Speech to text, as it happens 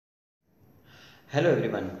Hello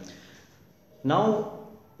everyone. Now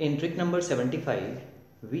in trick number 75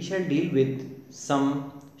 we shall deal with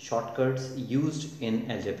some shortcuts used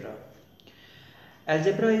in algebra.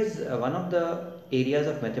 Algebra is one of the areas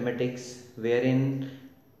of mathematics wherein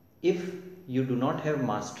if you do not have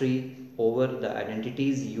mastery over the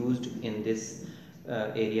identities used in this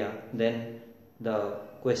area, then the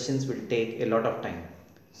questions will take a lot of time.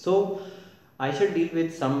 So I shall deal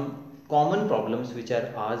with some common problems which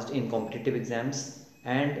are asked in competitive exams,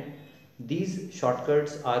 and these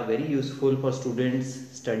shortcuts are very useful for students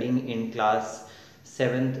studying in class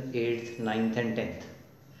 7th, 8th, 9th and 10th.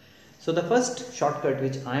 So the first shortcut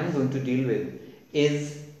which I am going to deal with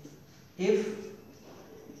is, if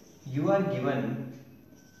you are given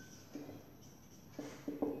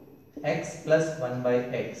x plus 1 by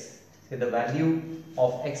x, so the value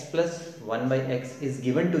of x plus 1 by x is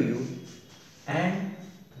given to you and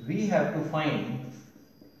we have to find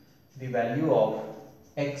the value of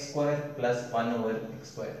x square plus 1 over x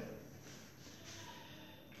square.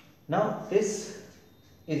 Now this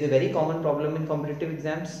is a very common problem in competitive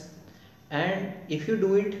exams, and if you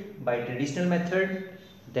do it by traditional method,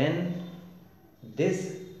 then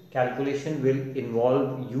this calculation will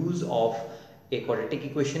involve use of a quadratic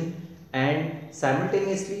equation, and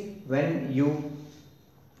simultaneously when you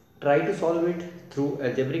try to solve it through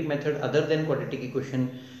algebraic method other than quadratic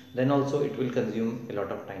equation, then also it will consume a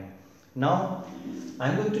lot of time. Now I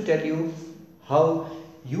am going to tell you how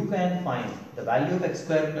you can find the value of x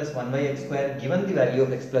square plus 1 by x square given the value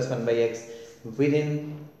of x plus 1 by x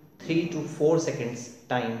within 3 to 4 seconds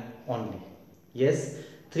time only. Yes,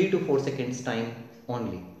 3 to 4 seconds time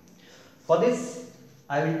only. For this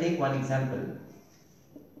I will take one example.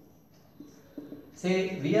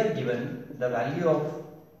 Say we are given the value of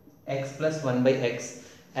x plus 1 by x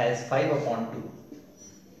as 5 upon 2.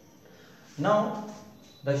 Now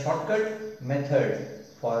the shortcut method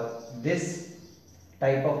for this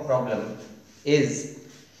type of problem is,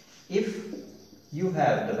 if you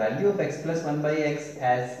have the value of x plus 1 by x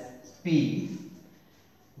as p,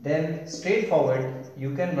 then straightforward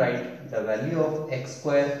you can write the value of x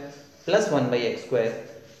square plus 1 by x square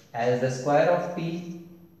as the square of p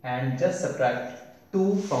and just subtract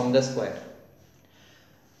 2 from the square,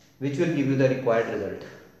 which will give you the required result.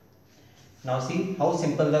 Now see how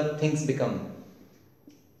simple the things become.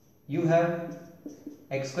 You have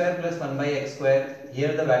x square plus 1 by x square.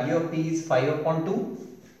 Here the value of p is 5 upon 2.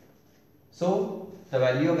 So the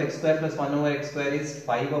value of x square plus 1 over x square is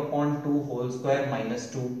 5 upon 2 whole square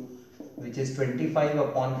minus 2, which is 25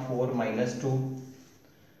 upon 4 minus 2.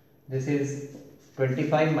 This is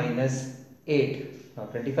 25 minus 8. Now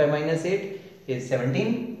 25 minus 8 is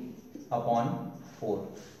 17 upon 4.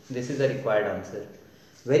 This is the required answer.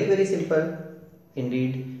 Very simple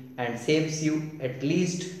indeed, and saves you at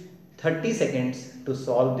least 30 seconds to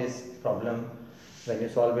solve this problem when you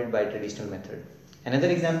solve it by traditional method. Another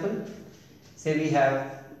example, say we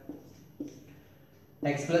have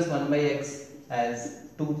x plus 1 by x as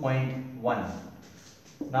 2.1.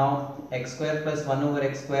 Now x square plus 1 over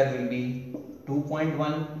x square will be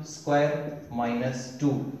 2.1 square minus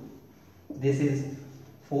 2. This is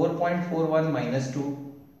 4.41 minus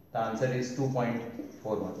 2. The answer is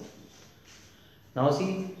 2.41. Now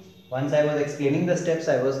see, once I was explaining the steps,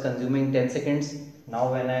 I was consuming 10 seconds.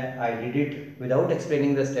 Now when I did it without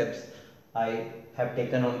explaining the steps, I have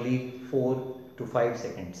taken only 4 to 5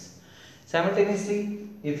 seconds. Simultaneously,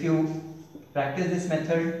 if you practice this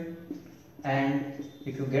method and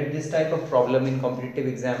if you get this type of problem in competitive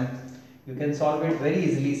exam, you can solve it very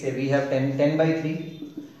easily. Say we have 10 by 3.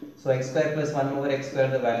 So x square plus 1 over x square,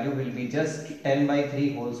 the value will be just 10 by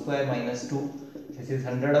 3 whole square minus 2. This is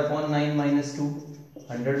 100 upon 9 minus 2.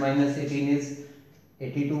 100 minus 18 is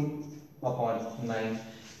 82 upon 9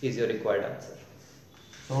 is your required answer.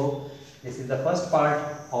 So this is the first part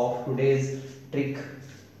of today's trick.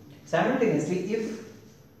 Simultaneously, if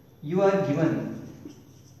you are given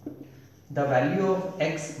the value of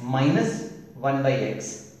x minus 1 by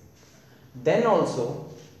x, then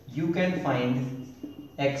also you can find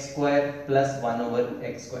x square plus 1 over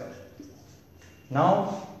x square.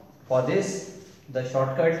 Now for this the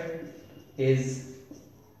shortcut is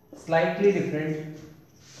slightly different.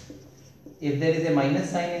 If there is a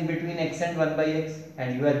minus sign in between x and 1 by x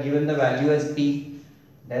and you are given the value as p,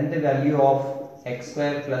 then the value of x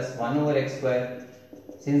square plus 1 over x square,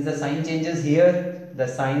 since the sign changes here, the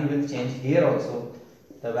sign will change here also.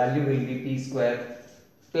 The value will be p square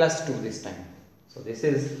plus 2 this time. So this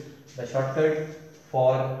is the shortcut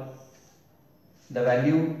for the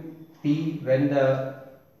value p when the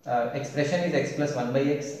expression is x plus 1 by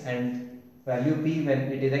x and value p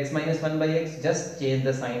when it is x minus 1 by x, just change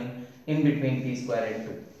the sign in between p square and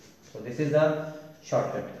 2. So this is the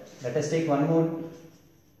shortcut. Let us take one more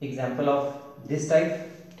example of this type.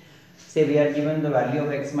 Say we are given the value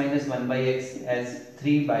of x minus 1 by x as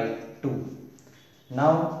 3 by 2.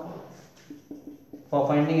 Now for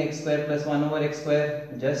finding x square plus 1 over x square,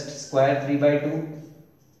 just square 3 by 2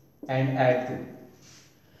 and add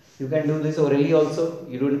 2. You can do this orally also.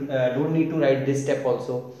 You don't need to write this step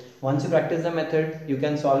also. Once you practice the method, you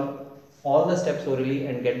can solve all the steps orally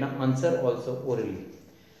and get the answer also orally.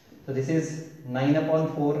 So this is 9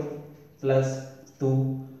 upon 4 plus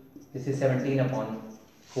 2. This is 17 upon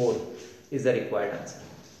 4 is the required answer.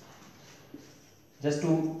 Just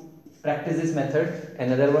to practice this method,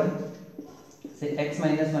 another one. Say x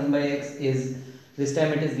minus 1 by x is, this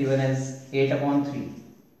time it is given as 8 upon 3.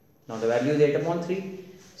 Now the value is 8 upon 3.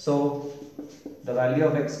 So the value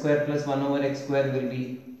of x square plus 1 over x square will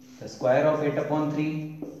be the square of 8 upon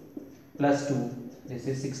 3 plus 2. This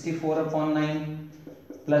is 64 upon 9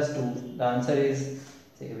 plus 2. The answer is,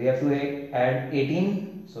 say we have to add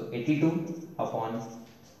 18. So 82 upon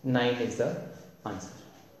 9 is the answer.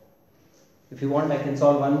 If you want, I can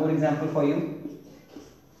solve one more example for you.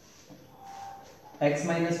 X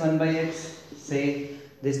minus 1 by x, say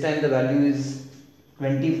this time the value is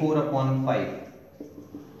 24 upon 5.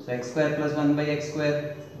 So x square plus 1 by x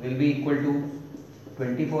square will be equal to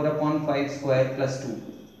 24 upon 5 square plus 2.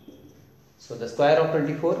 So the square of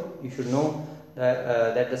 24, you should know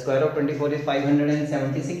that the square of 24 is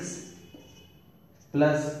 576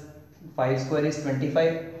 plus 5 square is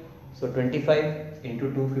 25. So 25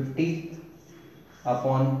 into 250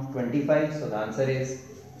 upon 25. So the answer is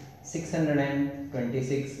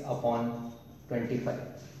 626 upon 25.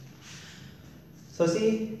 So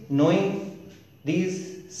see, knowing these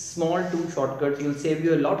small two shortcuts will save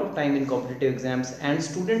you a lot of time in competitive exams, and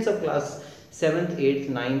students of class 7th, 8th,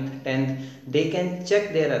 9th, 10th, they can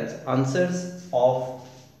check their answers of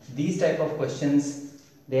these type of questions.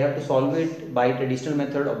 They have to solve it by traditional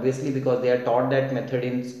method, obviously, because they are taught that method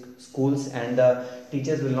in schools, and the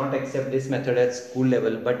teachers will not accept this method at school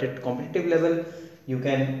level. But at competitive level, you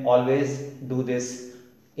can always do this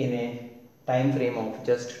in a time frame of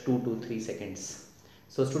just 2 to 3 seconds.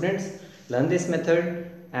 So students, learn this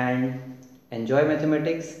method and enjoy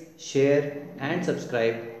mathematics. Share and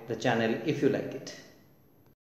subscribe the channel if you like it.